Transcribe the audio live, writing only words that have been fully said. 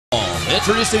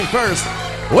Introducing first,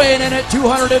 weighing in at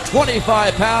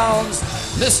 225 pounds,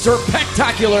 Mr.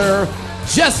 Spectacular,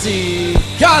 Jesse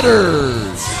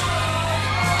Godderz.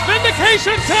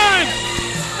 Vindication time!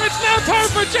 It's now time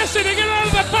for Jesse to get out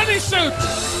of the bunny suit!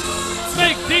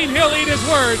 Make Dean Hill eat his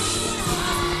words.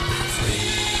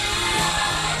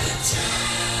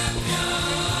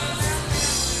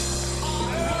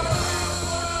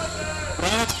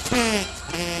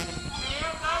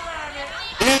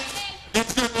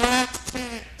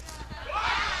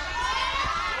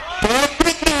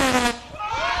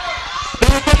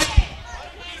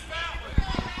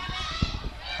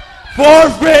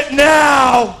 Forfeit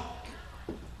now!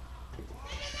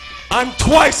 I'm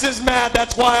twice as mad,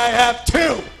 that's why I have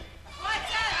two.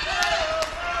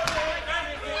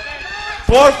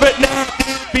 Forfeit now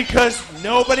because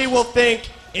nobody will think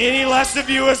any less of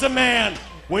you as a man.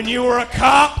 When you were a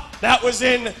cop, that was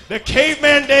in the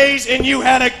caveman days and you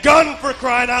had a gun, for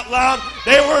crying out loud.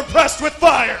 They were impressed with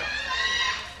fire.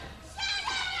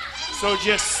 So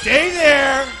just stay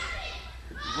there,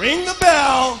 ring the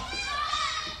bell,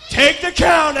 take the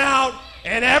count out,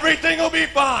 and everything will be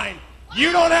fine.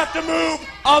 You don't have to move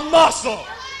a muscle.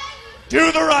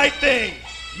 Do the right thing.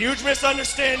 Huge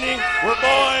misunderstanding. We're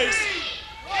boys.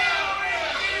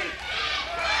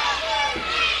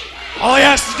 All he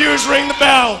has to do is ring the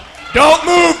bell. Don't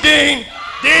move, Dean.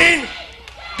 Dean,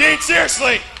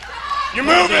 seriously. You're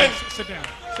moving. Sit down.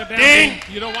 Sit down. Dean,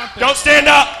 you don't want that. Don't stand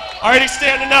up. Already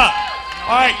standing up.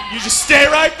 All right, you just stay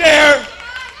right there.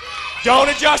 Don't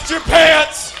adjust your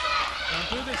pants.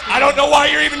 I don't know why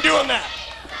you're even doing that.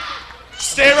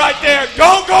 Stay right there.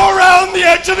 Don't go around the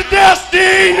edge of the desk,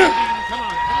 Dean. Come on,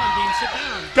 Dean, sit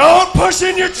down. Don't push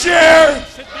in your chair.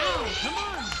 Sit down, come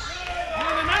on.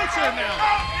 You're an announcer now.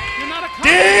 You're not a cop.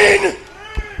 Dean!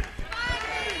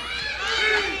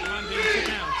 Come on, Dean, sit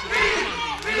down. Sit down.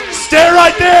 Come on, Dean. Stay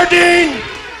right there, Dean.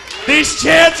 These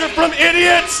chants are from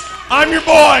idiots. I'm your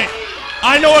boy.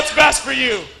 I know what's best for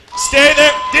you. Stay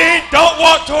there. Dean, don't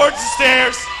walk towards the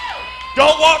stairs.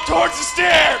 Don't walk towards the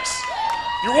stairs.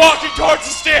 You're walking towards the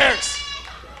stairs.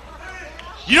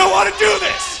 You don't want to do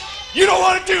this. You don't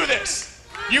want to do this.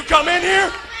 You come in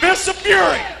here, fists of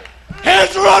fury.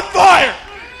 Hands are on fire.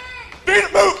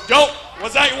 Feet move. Don't.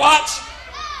 Was that your watch?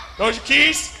 Those your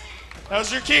keys?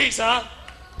 Those are your keys, huh?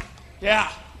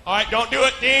 Yeah. All right, don't do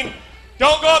it, Dean.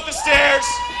 Don't go up the stairs.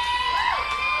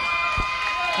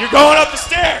 You're going up the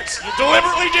stairs. You're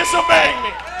deliberately disobeying me.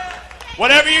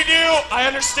 Whatever you do, I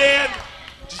understand.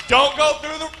 Just don't go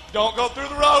through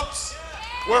the ropes.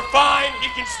 We're fine. You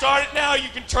can start it now. You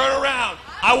can turn around.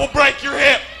 I will break your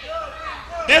hip.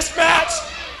 This match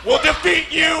will defeat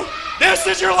you. This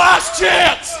is your last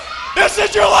chance. This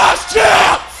is your last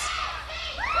chance.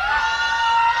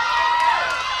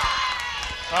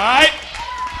 All right?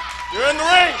 You're in the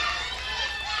ring.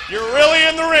 You're really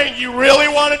in the ring. You really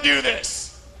want to do this.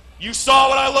 You saw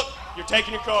what I looked. You're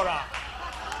taking your coat off.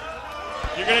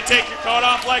 You're going to take your coat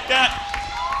off like that?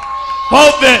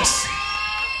 Hold this.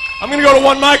 I'm going to go to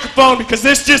one microphone because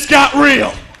this just got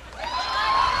real.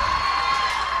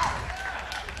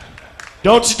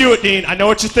 Don't you do it, Dean. I know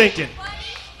what you're thinking.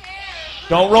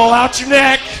 Don't roll out your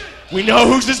neck. We know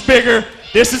whose is bigger.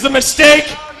 This is a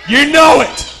mistake. You know it.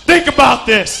 Think about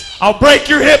this. I'll break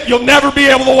your hip. You'll never be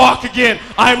able to walk again.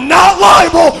 I'm not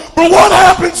liable for what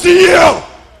happens to you.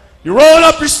 You're rolling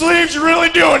up your sleeves. You're really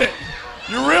doing it.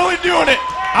 You're really doing it.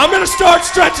 I'm going to start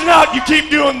stretching out. You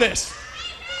keep doing this.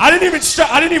 I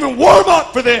didn't even warm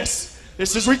up for this.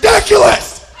 This is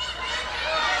ridiculous.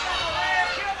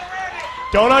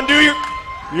 Don't undo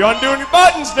you're undoing your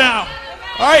buttons now.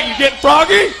 All right, you getting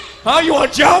froggy? Huh? You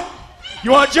want to jump?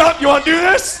 You want to jump? You want to do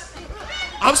this?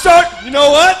 I'm starting. You know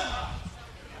what?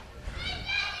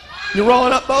 You're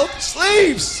rolling up both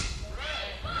sleeves.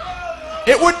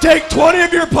 It would take 20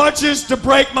 of your punches to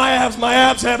break my abs. My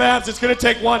abs have abs. It's going to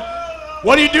take one.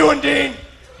 What are you doing, Dean?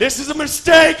 This is a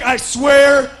mistake. I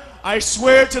swear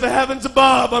to the heavens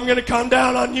above, I'm going to come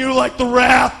down on you like the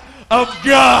wrath of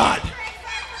God.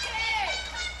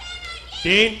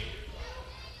 Dean,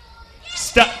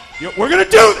 stop. We're going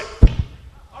to do this.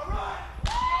 All right.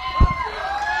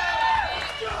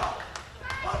 Let's go.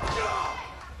 Let's go.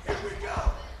 Here we go.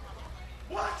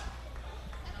 What?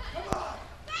 Come on.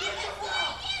 Take the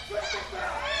foul. Take the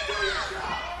foul. Do your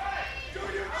job. Do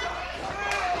your job.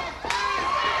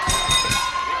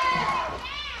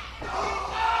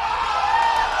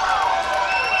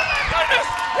 Goodness!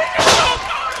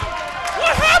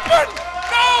 What happened?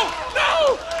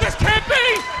 No! This can't be!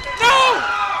 No!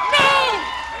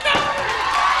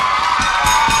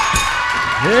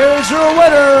 Here's your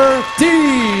winner,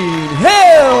 Dean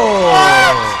Hill.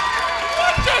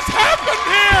 What just happened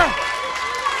here?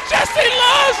 Jesse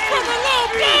lost from a low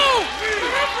blow. The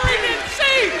referee didn't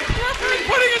see. The referee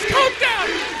putting his coat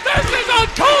down.